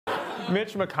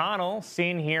Mitch McConnell,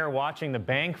 seen here watching the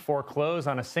bank foreclose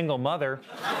on a single mother.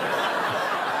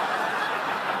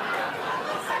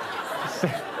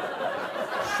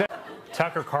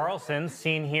 Tucker Carlson,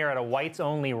 seen here at a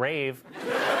whites-only rave.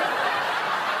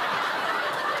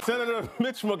 Senator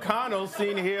Mitch McConnell,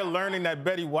 seen here learning that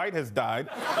Betty White has died,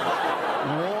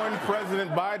 warned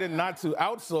President Biden not to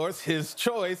outsource his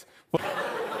choice.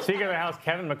 Speaker of the House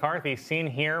Kevin McCarthy, seen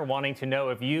here wanting to know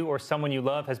if you or someone you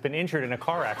love has been injured in a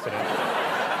car accident.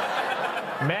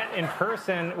 Met in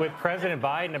person with President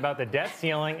Biden about the debt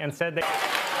ceiling and said that...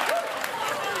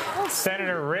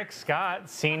 Senator Rick Scott,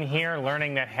 seen here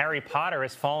learning that Harry Potter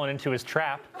has fallen into his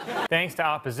trap. Thanks to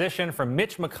opposition from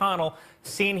Mitch McConnell,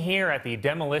 seen here at the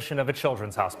demolition of a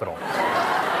children's hospital.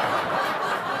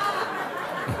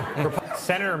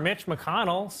 Senator Mitch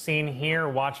McConnell, seen here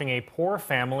watching a poor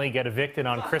family get evicted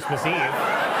on Christmas Eve.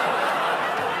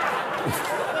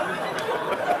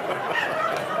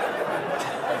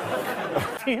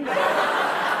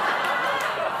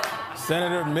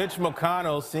 Senator Mitch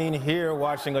McConnell, seen here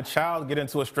watching a child get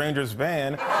into a stranger's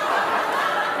van,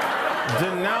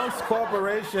 denounced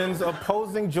corporations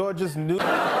opposing Georgia's new...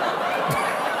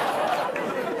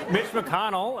 Mitch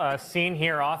McConnell, seen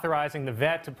here authorizing the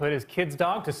vet to put his kid's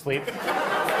dog to sleep.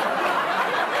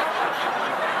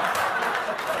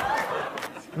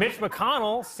 Mitch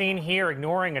McConnell, seen here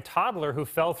ignoring a toddler who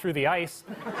fell through the ice.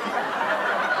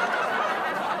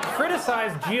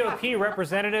 Criticized GOP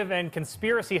representative and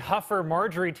conspiracy huffer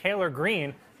Marjorie Taylor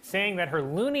Greene, saying that her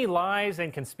loony lies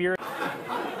and conspiracy...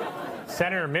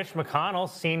 Senator Mitch McConnell,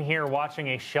 seen here watching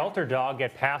a shelter dog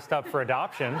get passed up for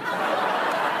adoption.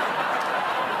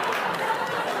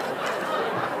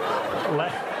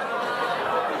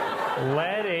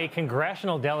 Led a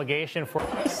congressional delegation for...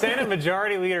 Senate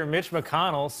Majority Leader Mitch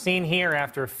McConnell, seen here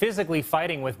after physically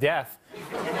fighting with death.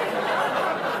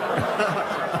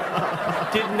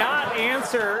 Did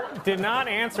not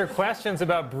answer questions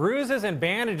about bruises and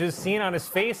bandages seen on his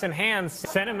face and hands.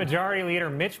 Senate Majority Leader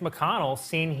Mitch McConnell,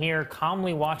 seen here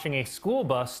calmly watching a school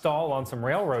bus stall on some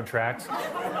railroad tracks.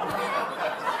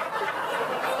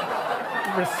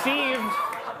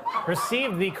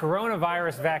 Received the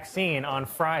coronavirus vaccine on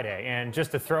Friday, and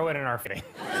just to throw it in our face.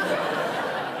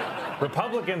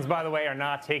 Republicans, by the way, are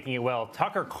not taking it well.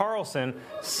 Tucker Carlson,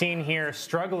 seen here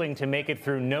struggling to make it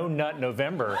through No Nut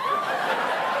November.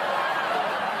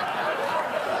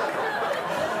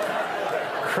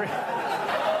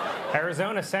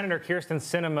 Arizona Senator Kyrsten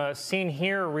Sinema, seen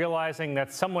here realizing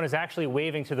that someone is actually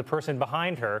waving to the person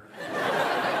behind her,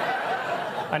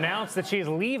 announced that she is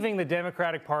leaving the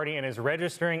Democratic Party and is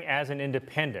registering as an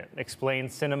independent. Explained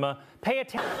Sinema. Pay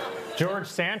attention. George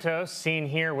Santos, seen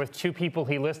here with two people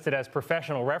he listed as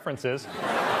professional references,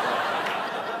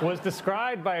 was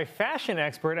described by a fashion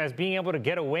expert as being able to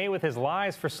get away with his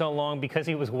lies for so long because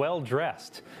he was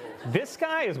well-dressed. This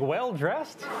guy is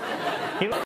well-dressed?